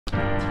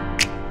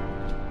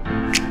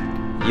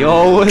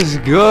Yo, what's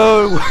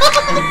good?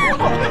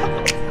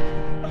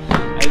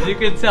 As you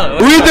can tell,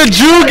 we the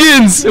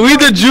Joogans. We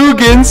the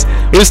Joogans.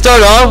 We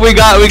start off. We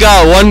got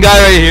one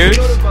guy right here.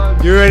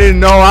 You already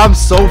know I'm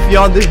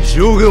Soufiane the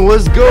Joogan.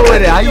 What's good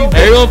with it? How you?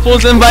 Everyone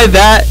pulls in by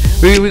that.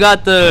 We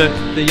got the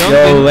young.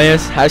 Yo,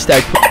 Lance.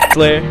 Hashtag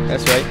Slayer.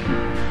 That's right.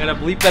 Gotta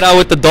bleep that out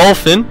with the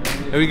dolphin.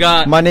 And we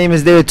got. My name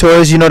is David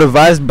Torres. You know the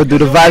vibes, but do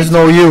the vibes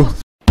know you?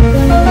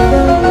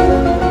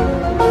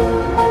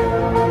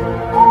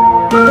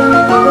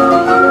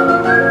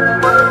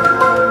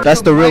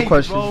 That's the real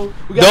question.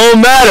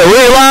 Don't matter.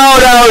 We're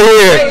loud out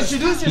here.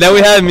 Then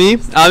we have me.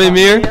 I'm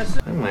Emir.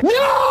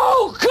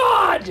 No,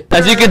 God!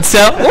 As you can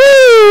tell.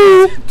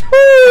 Woo!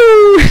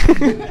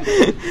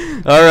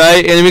 All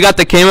right, and then we got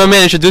the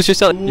cameraman. Introduce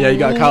yourself. Yeah, you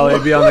got Kyle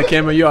AB on the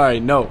camera. You already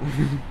know.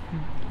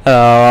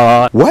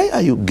 Why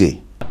are you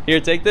gay?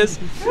 Here, take this.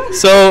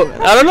 So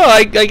I don't know.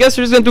 I guess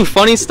we're just gonna do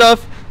funny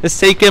stuff. Let's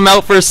take him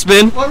out for a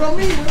spin. What about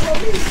me? What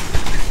about me?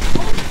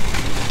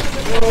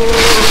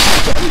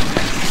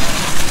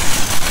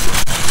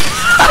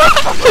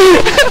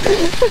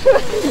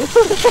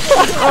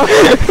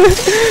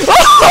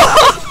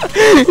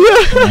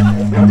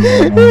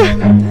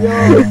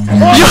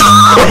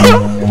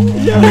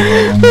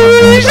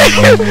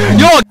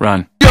 Yo!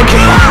 Run.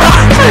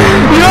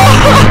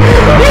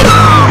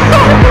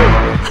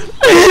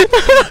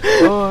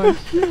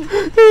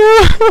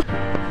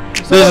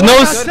 There's no.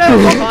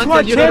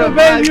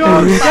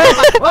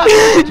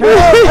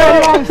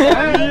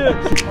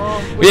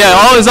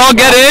 Yeah, it's all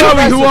get in.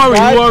 Who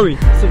are we?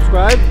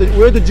 Subscribe.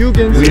 We're the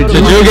Joogans. The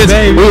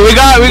Joogans.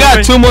 We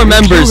got two more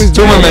members.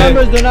 Two more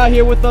members. They're not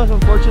here with us,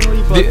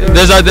 unfortunately. But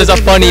there's a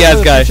funny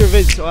ass guy.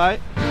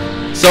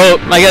 So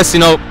I guess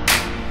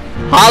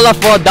holla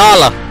for a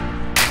dollar.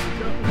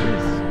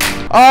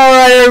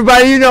 Alright,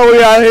 everybody, you know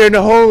we out here in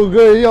the whole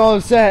good, you know what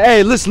I'm saying?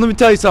 Hey, listen, let me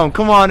tell you something.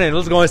 Come on in.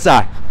 Let's go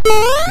inside.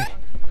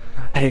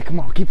 Hey, come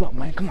on. Keep up,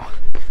 man. Come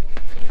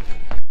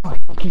on.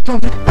 Keep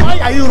talking. Why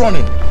are you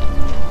running?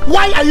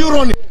 Why are you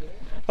running?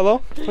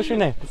 Hello? What's your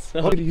name?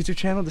 Welcome to the YouTube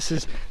channel. This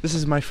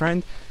is my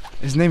friend.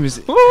 His name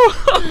is...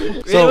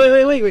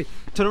 Wait.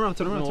 Turn around.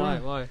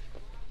 Why?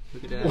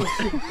 Look at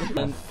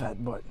that.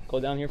 Fat butt.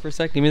 Go down here for a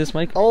sec. Give me this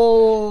mic.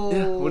 Oh,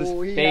 yeah, what is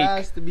he fake?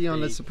 has to be on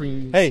the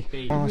Supreme. Hey,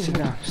 sit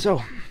down.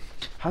 So,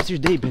 how's your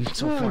day been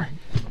so far?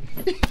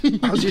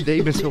 How's your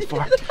day been so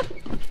far?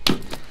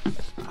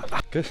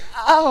 Good.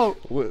 Ow!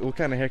 What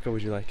kind of haircut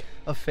would you like?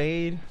 A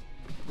fade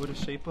with a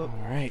shape up.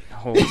 All right.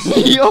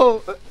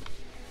 Yo.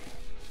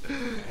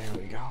 There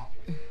we go.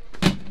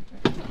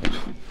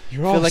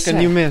 You're all feel like set. a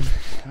new man.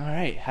 All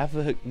right. Have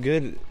a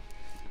good.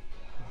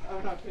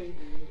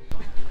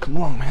 Come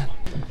on, man.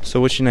 So,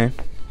 what's your name?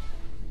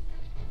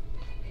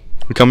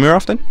 You come here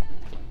often?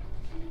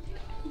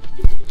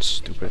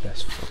 Stupid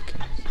ass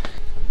fucking.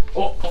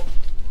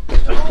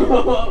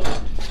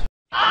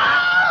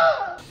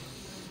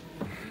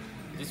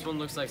 This one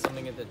looks like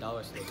something at the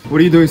dollar store. What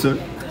are you doing, sir?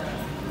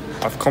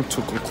 I've come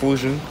to a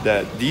conclusion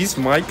that these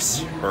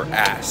mics are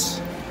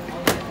ass.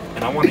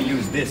 And I want to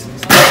use this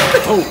instead.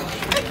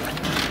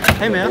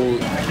 Hey, man.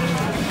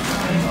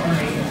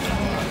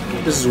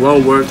 This is well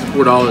worth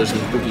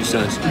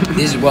 $4.50.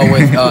 This is well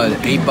worth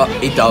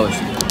 $8.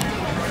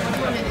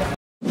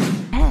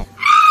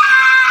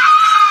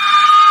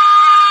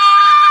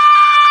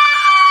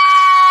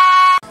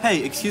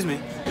 Hey, excuse me.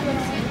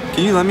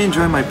 Can you let me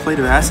enjoy my plate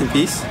of ass in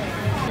peace?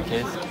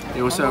 Okay.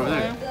 Hey, what's that over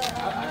there?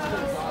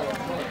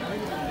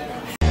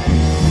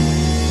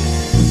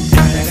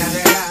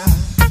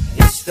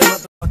 It's the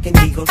motherfucking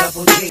Eagle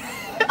Double G.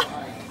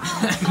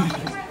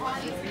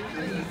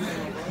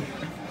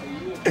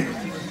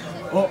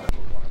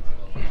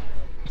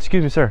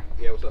 Excuse me, sir.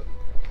 Yeah, what's up?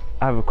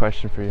 I have a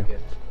question for you.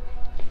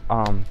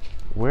 Yeah.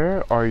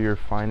 Where are your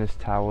finest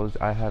towels?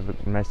 I have a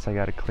mess I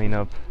gotta clean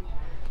up.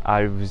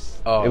 It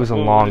was a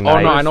long night.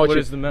 Oh no, I know what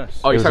is the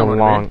mess. Oh, you're talking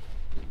about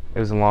it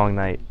was a long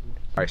night.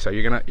 Alright, so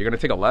you're gonna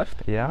take a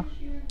left, Yeah?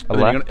 and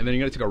then you're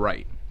gonna take a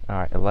right.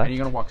 Alright, a left. And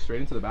you're gonna walk straight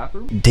into the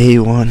bathroom. Day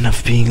one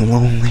of being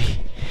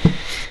lonely.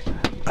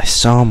 I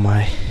saw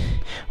my...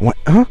 What?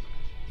 Huh?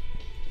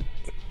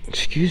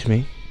 Excuse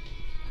me.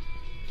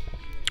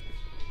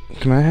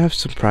 Can I have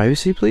some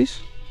privacy,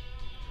 please?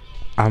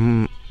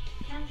 Can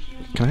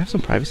I have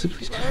some privacy,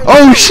 please?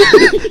 Oh,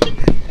 shit!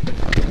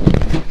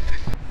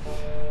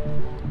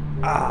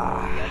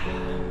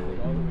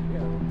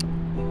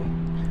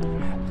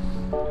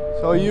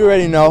 So you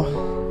already know,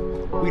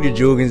 we the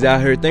Joogans out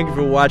here. Thank you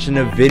for watching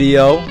the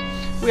video.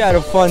 We had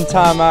a fun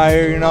time out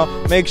here, you know.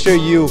 Make sure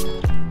you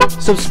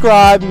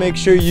subscribe. Make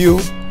sure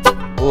you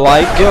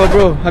like. Yo,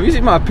 bro, have you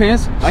seen my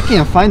pants? I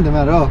can't find them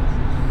at all.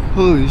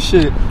 Holy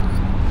shit.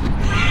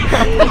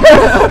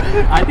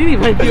 I didn't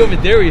even be over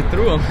there. You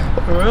threw them.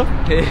 For real?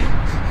 Yeah.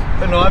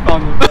 No, I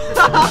found them.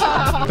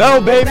 Bell,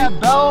 baby.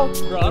 Bell.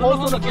 Bro, I don't know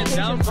how to get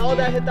down. All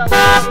that hit that.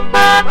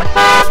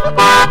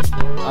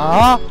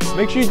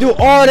 Make sure you do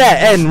all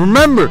that. And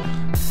remember,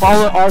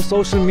 follow our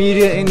social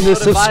media in the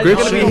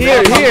subscription.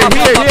 Here.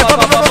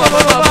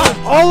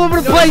 All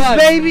over the place,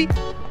 baby.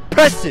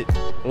 Press it.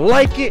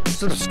 Like it.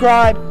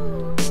 Subscribe.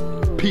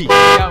 Peace.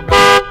 Yo, bro.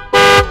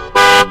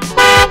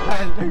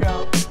 Alright, check out.